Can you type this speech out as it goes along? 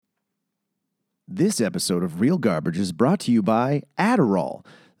This episode of Real Garbage is brought to you by Adderall,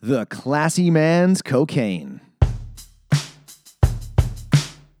 the classy man's cocaine.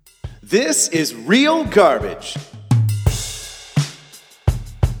 This is Real Garbage.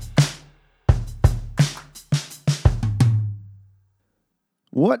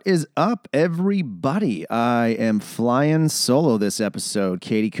 What is up, everybody? I am flying solo this episode.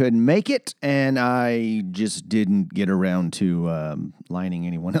 Katie couldn't make it, and I just didn't get around to lining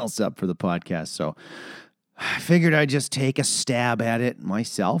anyone else up for the podcast. So I figured I'd just take a stab at it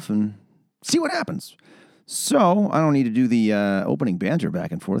myself and see what happens. So I don't need to do the opening banter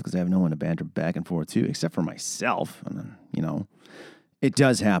back and forth because I have no one to banter back and forth to except for myself. And, it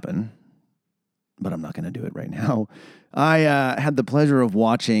does happen, but I'm not going to do it right now. I had the pleasure of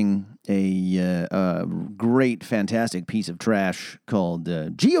watching a great, fantastic piece of trash called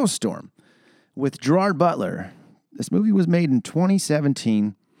Geostorm with Gerard Butler. This movie was made in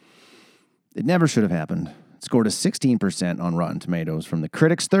 2017. It never should have happened. It scored a 16% on Rotten Tomatoes from the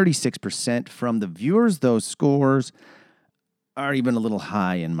critics, 36% from the viewers. Those scores are even a little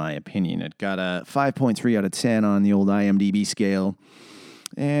high, in my opinion. It got a 5.3 out of 10 on the old IMDb scale.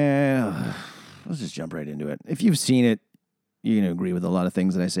 And let's just jump right into it. If you've seen it, you're going to agree with a lot of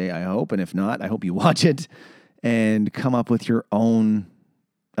things that I say, I hope. And if not, I hope you watch it and come up with your own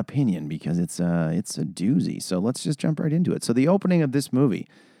opinion because it's a doozy. So let's just jump right into it. So the opening of this movie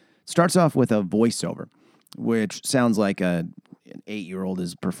starts off with a voiceover, which sounds like an 8-year-old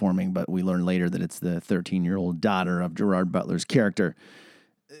is performing, but we learn later that it's the 13-year-old daughter of Gerard Butler's character.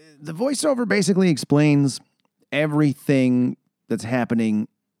 The voiceover basically explains everything that's happening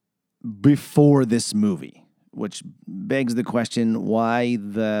before this movie, which begs the question, why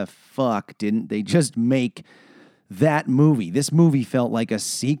the fuck didn't they just make that movie? This movie felt like a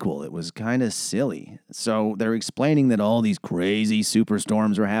sequel. It was kind of silly. So they're explaining that all these crazy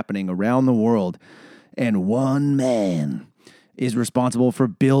superstorms are happening around the world, and one man is responsible for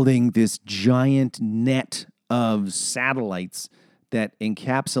building this giant net of satellites that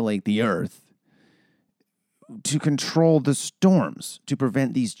encapsulate the Earth to control the storms, to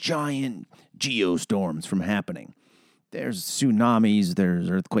prevent these giant geostorms from happening. There's tsunamis, there's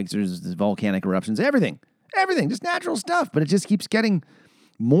earthquakes, there's volcanic eruptions, everything, just natural stuff, but it just keeps getting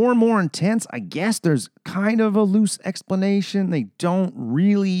more and more intense. I guess there's kind of a loose explanation. They don't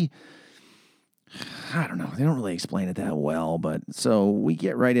really explain it that well, but so we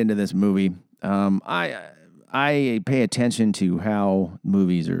get right into this movie. I pay attention to how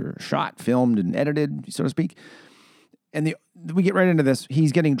movies are shot, filmed, and edited, so to speak. And we get right into this.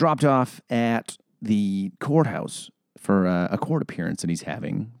 He's getting dropped off at the courthouse for a court appearance that he's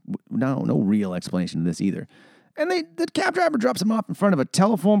having. No real explanation to this either. And the cab driver drops him off in front of a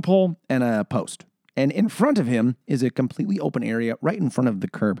telephone pole and a post. And in front of him is a completely open area right in front of the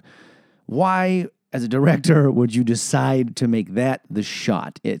curb. Why, as a director, would you decide to make that the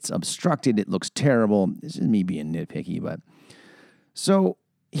shot? It's obstructed. It looks terrible. This is me being nitpicky, but so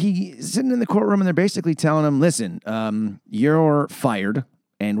he's sitting in the courtroom and they're basically telling him, listen, you're fired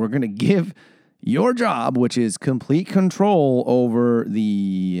and we're going to give your job, which is complete control over what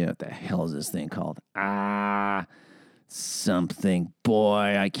the hell is this thing called? Something.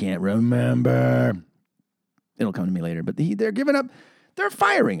 Boy, I can't remember. It'll come to me later, but they're giving up. They're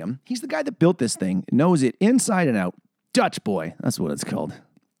firing him. He's the guy that built this thing, knows it inside and out. Dutch boy, that's what it's called.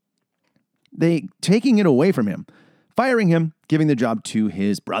 They taking it away from him, firing him, giving the job to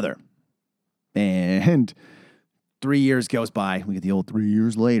his brother. And 3 years goes by. We get the old 3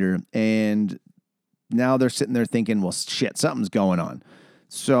 years later. And now they're sitting there thinking, well, shit, something's going on.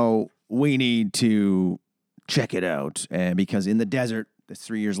 So we need to check it out. And because in the desert,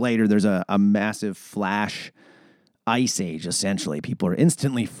 3 years later, there's a massive flash ice age, essentially. People are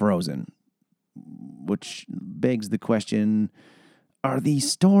instantly frozen, which begs the question, are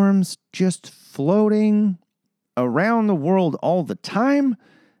these storms just floating around the world all the time?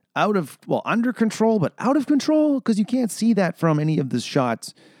 Under control, but out of control? Because you can't see that from any of the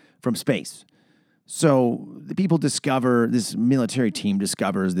shots from space. So the people this military team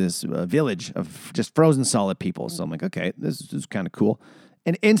discovers this village of just frozen solid people. So I'm like, okay, this is kind of cool.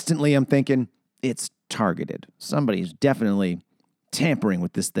 And instantly I'm thinking, it's targeted. Somebody's definitely tampering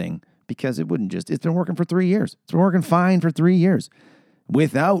with this thing because it's been working for 3 years. It's been working fine for 3 years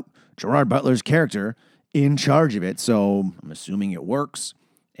without Gerard Butler's character in charge of it. So I'm assuming it works.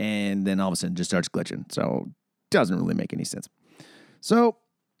 And then all of a sudden it just starts glitching. So it doesn't really make any sense. So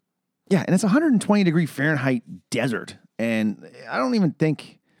yeah, and it's 120 degree Fahrenheit desert. And I don't even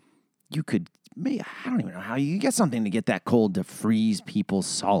think you could, I don't even know how you get something to get that cold to freeze people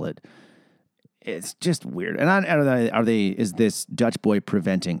solid. It's just weird. And is this Dutch boy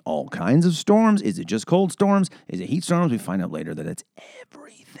preventing all kinds of storms? Is it just cold storms? Is it heat storms? We find out later that it's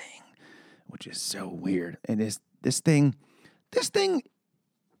everything, which is so weird. And this thing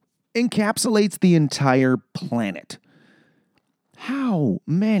encapsulates the entire planet. How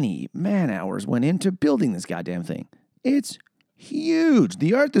many man-hours went into building this goddamn thing? It's huge.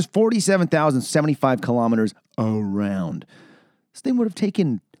 The Earth is 47,075 kilometers around. This thing would have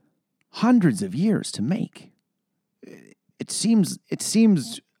taken hundreds of years to make. It seems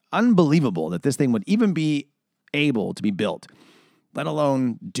unbelievable that this thing would even be able to be built, let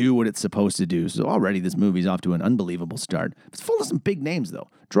alone do what it's supposed to do. So already this movie's off to an unbelievable start. It's full of some big names, though.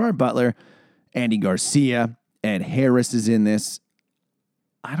 Gerard Butler, Andy Garcia, Ed Harris is in this.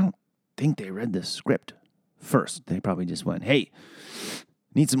 I don't think they read the script first. They probably just went, hey,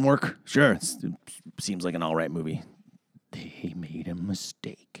 need some work? Sure. It seems like an all right movie. They made a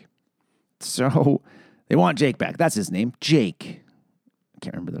mistake. So they want Jake back. That's his name, Jake. I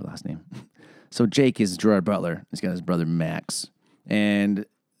can't remember their last name. So Jake is Gerard Butler. He's got his brother Max. And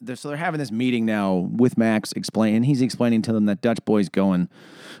they're having this meeting now with Max and he's explaining to them that Dutch boy's going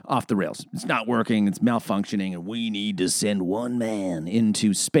off the rails. It's not working. It's malfunctioning. And we need to send one man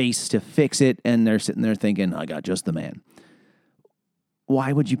into space to fix it. And they're sitting there thinking, I got just the man.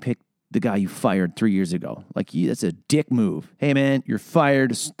 Why would you pick the guy you fired 3 years ago? That's a dick move. Hey, man, you're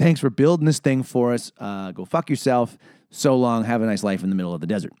fired. Thanks for building this thing for us. Go fuck yourself. So long. Have a nice life in the middle of the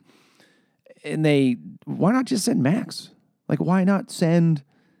desert. And why not just send Max? Why not send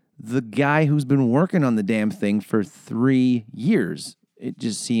the guy who's been working on the damn thing for 3 years? It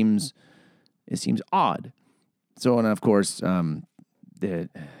seems odd. So, and of course, the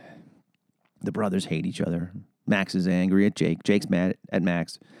brothers hate each other. Max is angry at Jake. Jake's mad at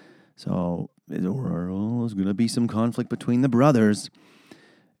Max. So there's going to be some conflict between the brothers.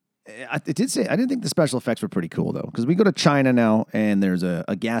 I didn't think the special effects were pretty cool, though, because we go to China now, and there's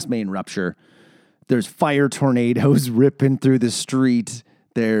a gas main rupture. There's fire tornadoes ripping through the street.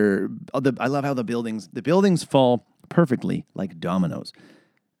 I love how the buildings fall perfectly like dominoes.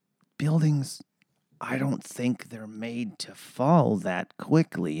 Buildings, I don't think they're made to fall that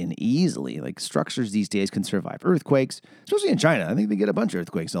quickly and easily. Structures these days can survive earthquakes, especially in China. I think they get a bunch of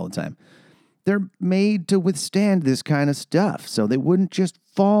earthquakes all the time. They're made to withstand this kind of stuff, so they wouldn't just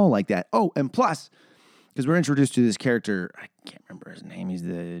fall like that. Oh, and plus, because we're introduced to this character, I can't remember his name. He's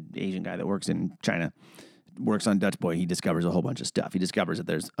the Asian guy that works in China, works on Dutch Boy. He discovers a whole bunch of stuff. He discovers that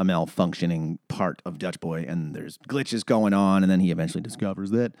there's a malfunctioning part of Dutch Boy, and there's glitches going on, and then he eventually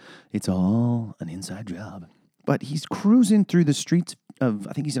discovers that it's all an inside job. But he's cruising through the streets of,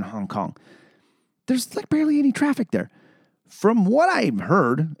 I think he's in Hong Kong. There's barely any traffic there. From what I've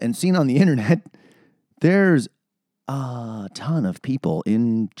heard and seen on the internet, there's a ton of people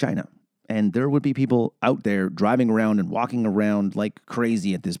in China. And there would be people out there driving around and walking around like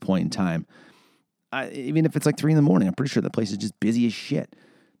crazy at this point in time. Even if it's 3 a.m, I'm pretty sure the place is just busy as shit.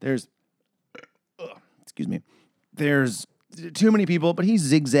 There's too many people, but he's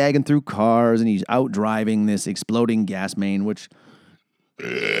zigzagging through cars and he's out driving this exploding gas main, which,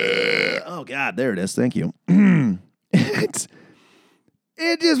 oh God, there it is. Thank you.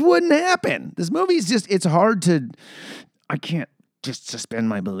 It just wouldn't happen. This movie's it's hard to, I can't just suspend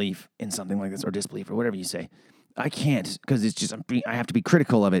my belief in something like this, or disbelief, or whatever you say. I can't, because I have to be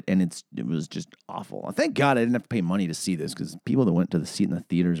critical of it, and it was just awful. Thank God I didn't have to pay money to see this, because people that went to see it in the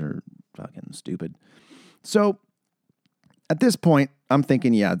theaters are fucking stupid. So, at this point, I'm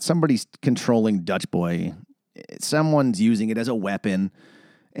thinking, yeah, somebody's controlling Dutch Boy. Someone's using it as a weapon,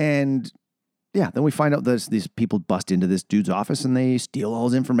 and yeah, then we find out that these people bust into this dude's office and they steal all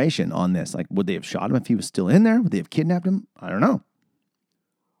his information on this. Would they have shot him if he was still in there? Would they have kidnapped him? I don't know.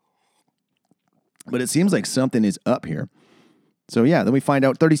 But it seems like something is up here. So yeah, then we find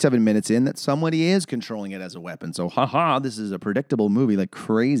out 37 minutes in that somebody is controlling it as a weapon. So this is a predictable movie like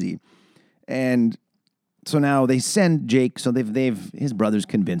crazy. And so now they send Jake, so his brothers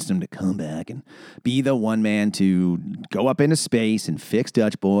convinced him to come back and be the one man to go up into space and fix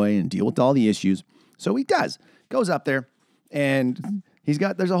Dutch Boy and deal with all the issues. So he does. Goes up there, and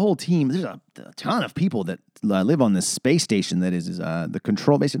there's a whole team. There's a ton of people that live on this space station that is the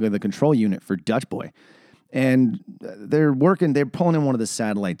control unit for Dutch Boy. And they're pulling in one of the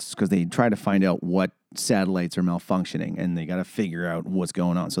satellites because they try to find out what satellites are malfunctioning, and they got to figure out what's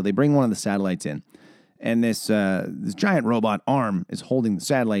going on. So they bring one of the satellites in. And this giant robot arm is holding the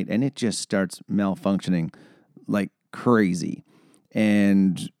satellite, and it just starts malfunctioning like crazy.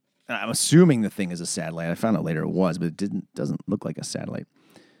 And I'm assuming the thing is a satellite. I found out later it was, but it doesn't look like a satellite.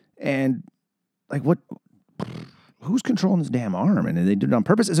 And who's controlling this damn arm? And they did it on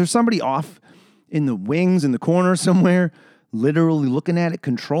purpose? Is there somebody off in the wings in the corner somewhere, literally looking at it,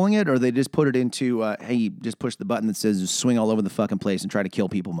 controlling it, or they just put it into, hey, just push the button that says swing all over the fucking place and try to kill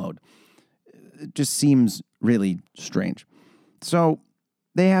people mode. It just seems really strange. So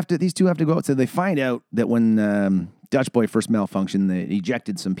these two have to go out. So they find out that when Dutch Boy first malfunctioned, they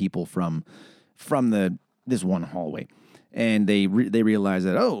ejected some people from this one hallway. And they realize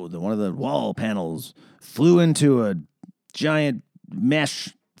that, one of the wall panels flew into a giant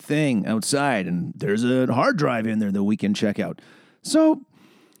mesh thing outside, and there's a hard drive in there that we can check out. So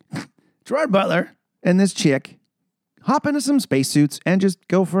Gerard Butler and this chick hop into some spacesuits and just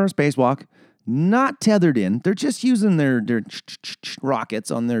go for a spacewalk, not tethered in. They're just using their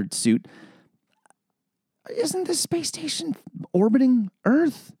rockets on their suit. Isn't this space station orbiting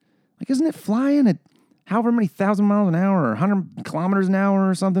Earth? Like, isn't it flying at however many 1,000 miles an hour or 100 kilometers an hour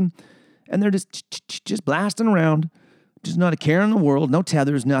or something? And they're just blasting around, just not a care in the world, no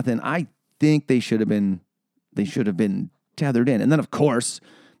tethers, nothing. I think they should have been tethered in. And then, of course,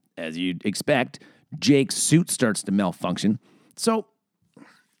 as you'd expect, Jake's suit starts to malfunction. So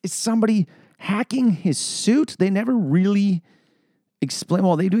is somebody hacking his suit? They never really explain.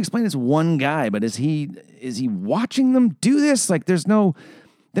 Well, they do explain it's one guy, but is he watching them do this? Like, they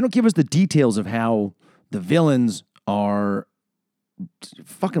don't give us the details of how the villains are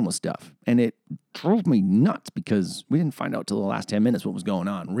fucking with stuff. And it drove me nuts because we didn't find out till the last 10 minutes what was going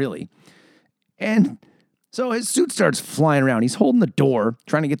on, really. And so his suit starts flying around. He's holding the door,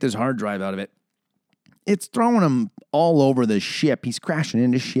 trying to get this hard drive out of it. It's throwing him all over the ship. He's crashing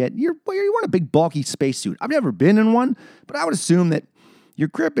into shit. You're wearing a big, bulky spacesuit. I've never been in one, but I would assume that your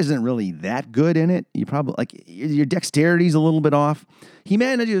grip isn't really that good in it. You probably, like, your dexterity's a little bit off. He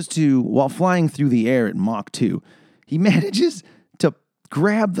manages to, while flying through the air at Mach 2, he manages to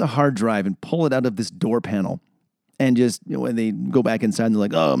grab the hard drive and pull it out of this door panel. And just, when they go back inside, and they're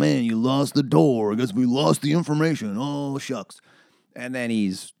like, oh, man, you lost the door. I guess we lost the information. Oh, shucks. And then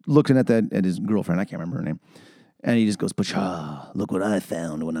he's looking at his girlfriend. I can't remember her name. And he just goes, look what I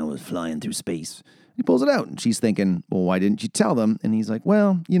found when I was flying through space. He pulls it out, and she's thinking, well, why didn't you tell them? And he's like,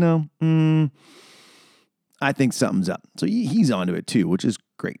 well, I think something's up. So he's onto it too, which is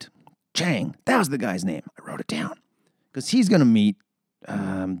great. Chang, that was the guy's name. I wrote it down. Because he's going to meet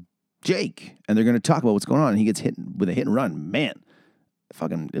Jake, and they're going to talk about what's going on, and he gets hit with a hit and run. Man,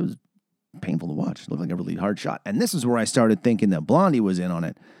 it was painful to watch. It looked like a really hard shot. And this is where I started thinking that Blondie was in on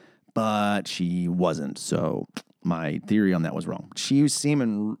it, but she wasn't. So my theory on that was wrong. She was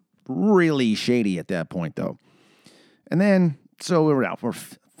seeming really shady at that point, though. And then, so we were out.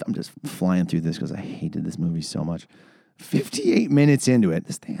 I'm just flying through this because I hated this movie so much. 58 minutes into it.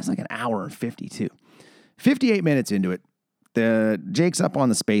 This thing has like an hour and 52. 58 minutes into it. Jake's up on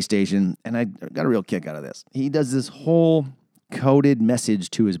the space station, and I got a real kick out of this. He does this whole coded message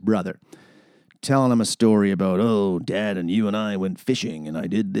to his brother, telling him a story about, Dad and you and I went fishing, and I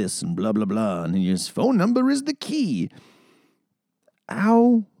did this, and blah, blah, blah, and his phone number is the key.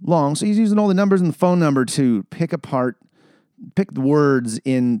 How long? So he's using all the numbers and the phone number to pick the words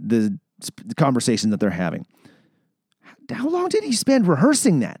in the conversation that they're having. How long did he spend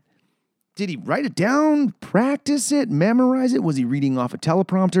rehearsing that? Did he write it down, practice it, memorize it? Was he reading off a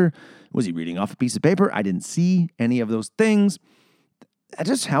teleprompter? Was he reading off a piece of paper? I didn't see any of those things.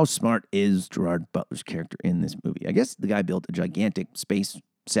 Just how smart is Gerard Butler's character in this movie? I guess the guy built a gigantic space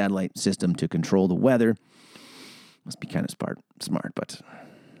satellite system to control the weather. Must be kind of smart, but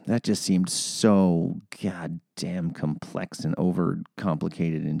that just seemed so goddamn complex and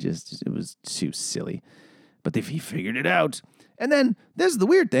overcomplicated, and it was too silly. But he figured it out. And then, this is the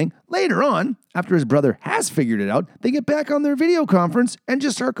weird thing, later on, after his brother has figured it out, they get back on their video conference and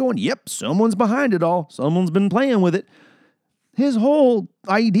just start going, yep, someone's behind it all. Someone's been playing with it. His whole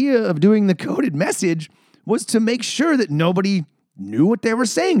idea of doing the coded message was to make sure that nobody knew what they were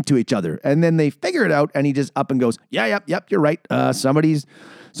saying to each other. And then they figure it out, and he just up and goes, yep, you're right. Somebody's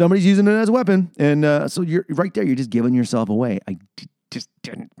using it as a weapon. And so you're right there. You're just giving yourself away. Just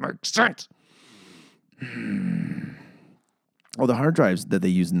didn't make sense. Oh, the hard drives that they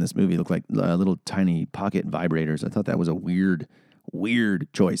use in this movie look like little tiny pocket vibrators. I thought that was a weird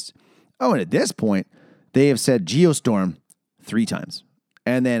choice. Oh, and at this point, they have said Geostorm 3 times.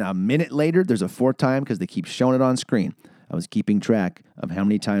 And then a minute later, there's a 4th time because they keep showing it on screen. I was keeping track of how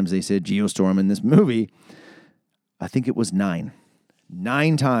many times they said Geostorm in this movie. I think it was 9.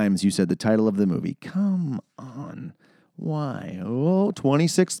 9 times you said the title of the movie. Come on. Why?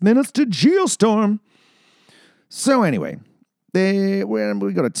 26 minutes to Geostorm. So anyway, we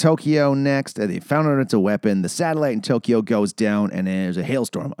go to Tokyo next. They found out it's a weapon. The satellite in Tokyo goes down, and there's a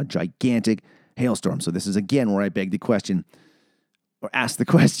hailstorm, a gigantic hailstorm. So this is again where I beg the question, or ask the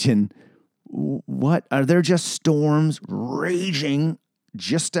question, What are there just storms raging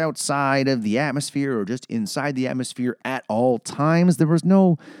just outside of the atmosphere or just inside the atmosphere at all times? There was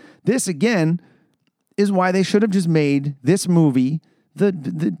no. This again is why they should have just made this movie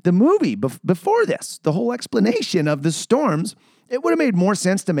the movie before this. The whole explanation of the storms. It would have made more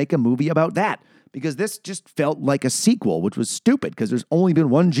sense to make a movie about that, because this just felt like a sequel, which was stupid because there's only been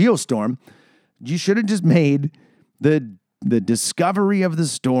one geostorm. You should have just made the discovery of the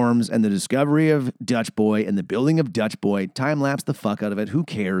storms and the discovery of Dutch Boy and the building of Dutch Boy, time-lapse the fuck out of it. Who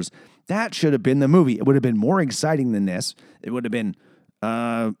cares? That should have been the movie. It would have been more exciting than this. It would have been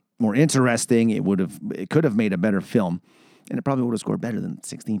more interesting. It could have made a better film, and it probably would have scored better than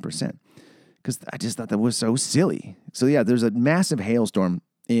 16%. Because I just thought that was so silly. So yeah, there's a massive hailstorm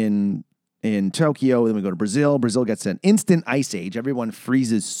in Tokyo. Then we go to Brazil. Brazil gets an instant ice age. Everyone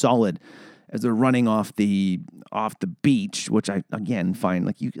freezes solid as they're running off the beach, which I, again,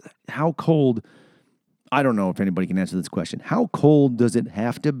 find how cold, I don't know if anybody can answer this question. How cold does it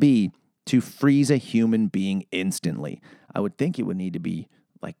have to be to freeze a human being instantly? I would think it would need to be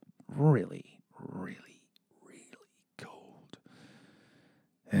really, really, really cold.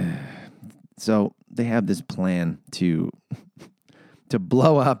 So they have this plan to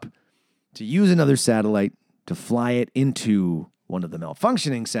blow up, to use another satellite, to fly it into one of the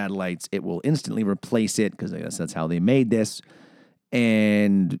malfunctioning satellites. It will instantly replace it, because I guess that's how they made this.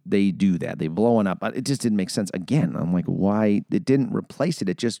 And they do that. They blow it up. It just didn't make sense. Again, I'm like, why? It didn't replace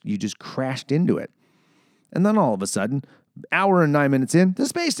it. You just crashed into it. And then all of a sudden, hour and 9 minutes in, the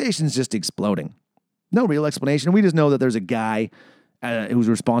space station's just exploding. No real explanation. We just know that there's a guy who was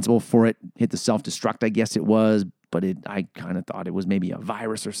responsible for it. Hit the self-destruct, I guess it was. But I kind of thought it was maybe a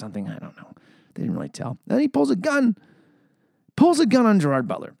virus or something. I don't know. They didn't really tell. Then he pulls a gun on Gerard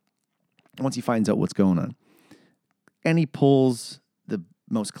Butler once he finds out what's going on. And he pulls the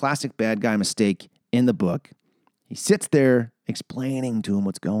most classic bad guy mistake in the book. He sits there explaining to him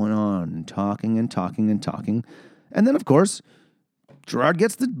what's going on and talking and talking and talking. And then, of course, Gerard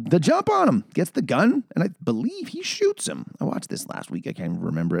gets the jump on him, gets the gun, and I believe he shoots him. I watched this last week. I can't even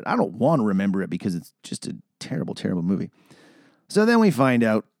remember it. I don't want to remember it because it's just a terrible, terrible movie. So then we find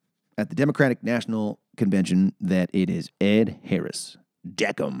out at the Democratic National Convention that it is Ed Harris,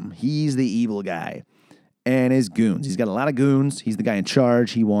 Deckham. He's the evil guy. And his goons. He's got a lot of goons. He's the guy in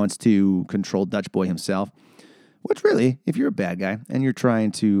charge. He wants to control Dutch Boy himself. Which really, if you're a bad guy and you're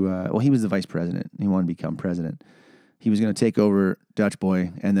trying to, he was the vice president. He wanted to become president. He was going to take over Dutch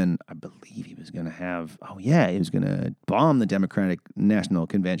Boy, and then I believe he was going to he was going to bomb the Democratic National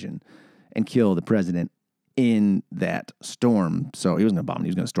Convention and kill the president in that storm. So he wasn't going to bomb it. He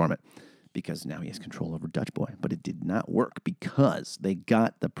was going to storm it because now he has control over Dutch Boy. But it did not work because they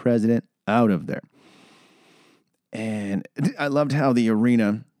got the president out of there. And I loved how the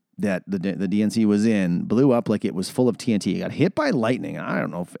arena that the DNC was in blew up like it was full of TNT. It got hit by lightning. I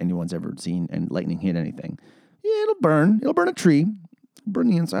don't know if anyone's ever seen lightning hit anything. Yeah, it'll burn. It'll burn a tree. Burn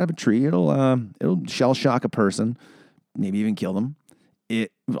the inside of a tree. It'll shell shock a person. Maybe even kill them.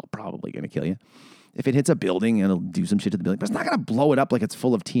 Probably going to kill you. If it hits a building, it'll do some shit to the building. But it's not going to blow it up like it's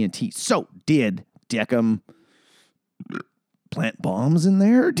full of TNT. So did Deckham plant bombs in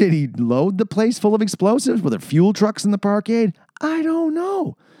there? Did he load the place full of explosives? Were there fuel trucks in the parkade? I don't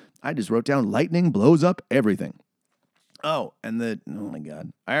know. I just wrote down lightning blows up everything. Oh, and oh my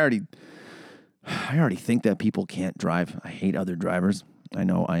God. I already think that people can't drive. I hate other drivers. I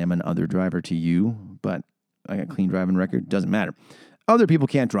know I am an other driver to you, but I got a clean driving record. Doesn't matter. Other people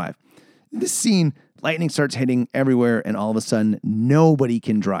can't drive. This scene, lightning starts hitting everywhere, and all of a sudden, nobody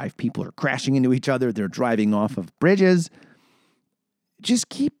can drive. People are crashing into each other. They're driving off of bridges. Just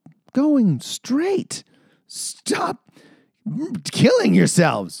keep going straight. Stop killing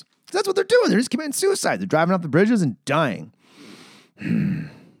yourselves. That's what they're doing. They're just committing suicide. They're driving off the bridges and dying.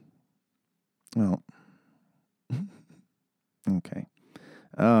 Well, okay.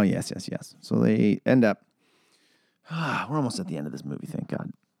 Oh, yes. So they end up, we're almost at the end of this movie, thank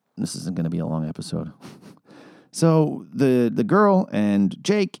God. This isn't going to be a long episode. So the girl and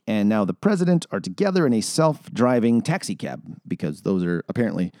Jake and now the president are together in a self-driving taxi cab, because those are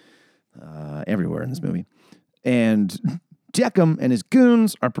apparently everywhere in this movie. And Deckham and his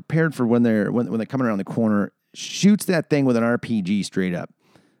goons are prepared for when they're coming around the corner, shoots that thing with an RPG straight up,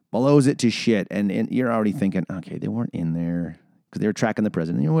 blows it to shit, and you're already thinking, okay, they weren't in there because they were tracking the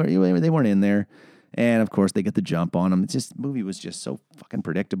president. They weren't in there, and of course they get the jump on them. The movie was just so fucking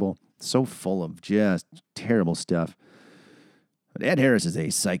predictable, so full of just terrible stuff. But Ed Harris is a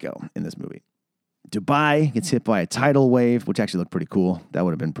psycho in this movie. Dubai gets hit by a tidal wave, which actually looked pretty cool. That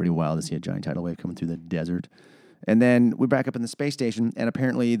would have been pretty wild to see a giant tidal wave coming through the desert. And then we back up in the space station, and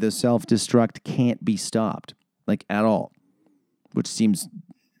apparently the self-destruct can't be stopped, like at all, which seems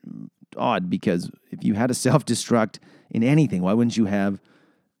odd because if you had a self-destruct in anything, why wouldn't you have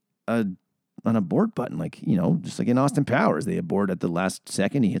an abort button? Like, just like in Austin Powers, they abort at the last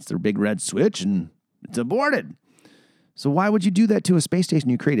second. He hits their big red switch and it's aborted. So why would you do that to a space station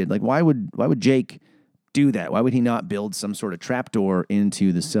you created? Like, why would Jake do that? Why would he not build some sort of trapdoor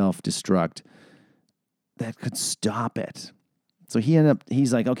into the self-destruct that could stop it? So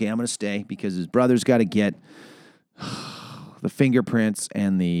he's like, okay, I'm going to stay because his brother's got to get the fingerprints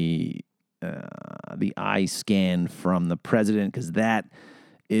and the eye scan from the president because that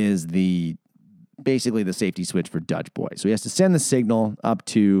is basically the safety switch for Dutch Boy. So he has to send the signal up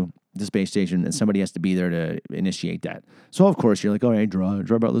to the space station and somebody has to be there to initiate that. So of course you're like, all right, Draw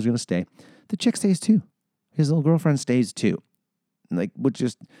Butler's going to stay. The chick stays too. His little girlfriend stays too. Like,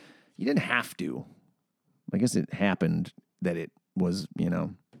 you didn't have to. I guess it happened that it was,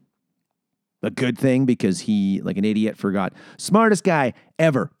 a good thing because he, like an idiot, forgot. Smartest guy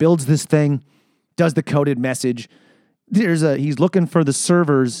ever. Builds this thing, does the coded message. He's looking for the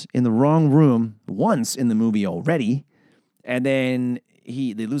servers in the wrong room once in the movie already. And then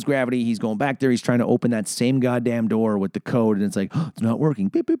they lose gravity. He's going back there. He's trying to open that same goddamn door with the code. And it's like, oh, it's not working.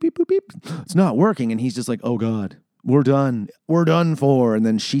 Beep, beep, beep, beep, beep. It's not working. And he's just like, oh, God, we're done. We're done for. And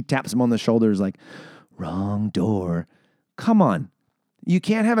then she taps him on the shoulders like, wrong door. Come on. You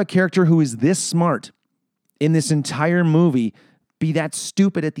can't have a character who is this smart in this entire movie be that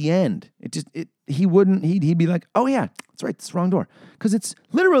stupid at the end. He'd be like, oh, yeah, that's right. It's the wrong door. Because it's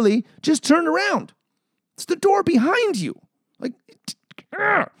literally just turned around. It's the door behind you. Like,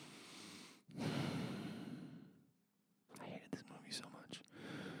 I hated this movie so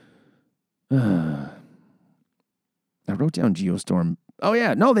much. I wrote down Geostorm. Oh,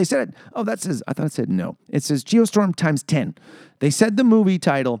 yeah. No, they said it. Oh, that says, I thought it said no. It says Geostorm times 10. They said the movie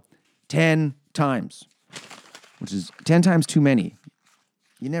title 10 times, which is 10 times too many.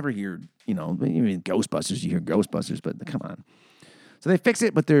 You never hear, even Ghostbusters, you hear Ghostbusters, but come on. So they fix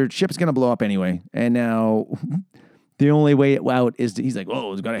it, but their ship's going to blow up anyway. And now the only way out is he's like,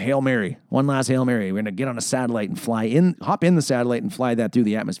 oh, we've got a Hail Mary. One last Hail Mary. We're going to get on a satellite and hop in the satellite and fly that through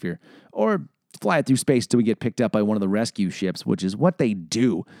the atmosphere. Or fly it through space till we get picked up by one of the rescue ships, which is what they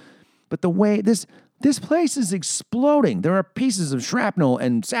do. But the way this place is exploding. There are pieces of shrapnel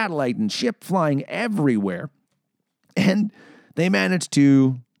and satellite and ship flying everywhere. And they managed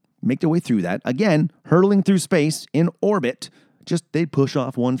to make their way through that. Again, hurtling through space in orbit. Just they'd push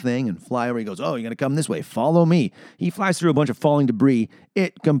off one thing and fly over. He goes, oh, you're going to come this way. Follow me. He flies through a bunch of falling debris.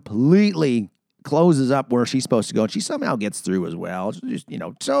 It completely closes up where she's supposed to go. And she somehow gets through as well. It's just,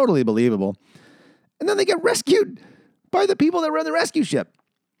 totally believable. And then they get rescued by the people that run the rescue ship.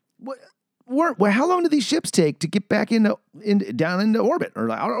 How long do these ships take to get back down into orbit or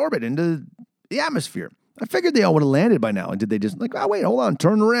out of orbit into the atmosphere? I figured they all would have landed by now. And did they just like, oh, wait, hold on,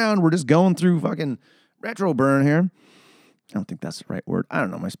 turn around. We're just going through fucking retro burn here. I don't think that's the right word. I don't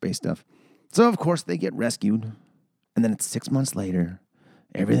know my space stuff. So, of course, they get rescued. And then it's 6 months later.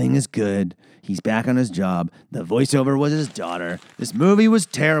 Everything is good. He's back on his job. The voiceover was his daughter. This movie was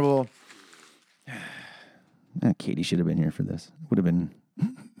terrible. Katie should have been here for this. Would have been...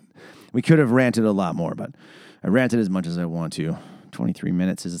 We could have ranted a lot more, but I ranted as much as I want to. 23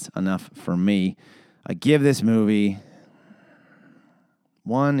 minutes is enough for me. I give this movie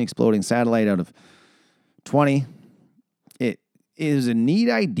 1 exploding satellite out of 20. It is a neat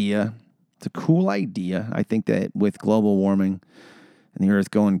idea. It's a cool idea. I think that with global warming and the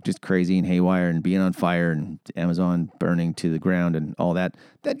Earth going just crazy and haywire and being on fire and Amazon burning to the ground and all that,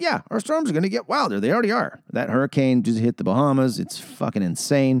 yeah, our storms are going to get wilder. They already are. That hurricane just hit the Bahamas. It's fucking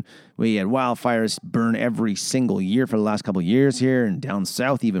insane. We had wildfires burn every single year for the last couple of years here and down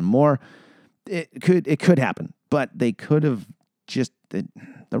south even more. It could happen, but they could have just,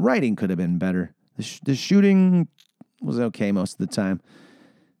 the writing could have been better. The shooting was okay most of the time.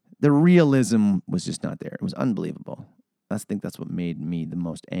 The realism was just not there. It was unbelievable. I think that's what made me the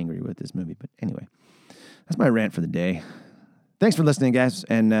most angry with this movie. But anyway, that's my rant for the day. Thanks for listening, guys,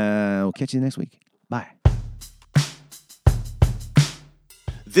 and we'll catch you next week. Bye.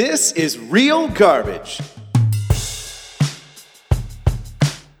 This is Real Garbage.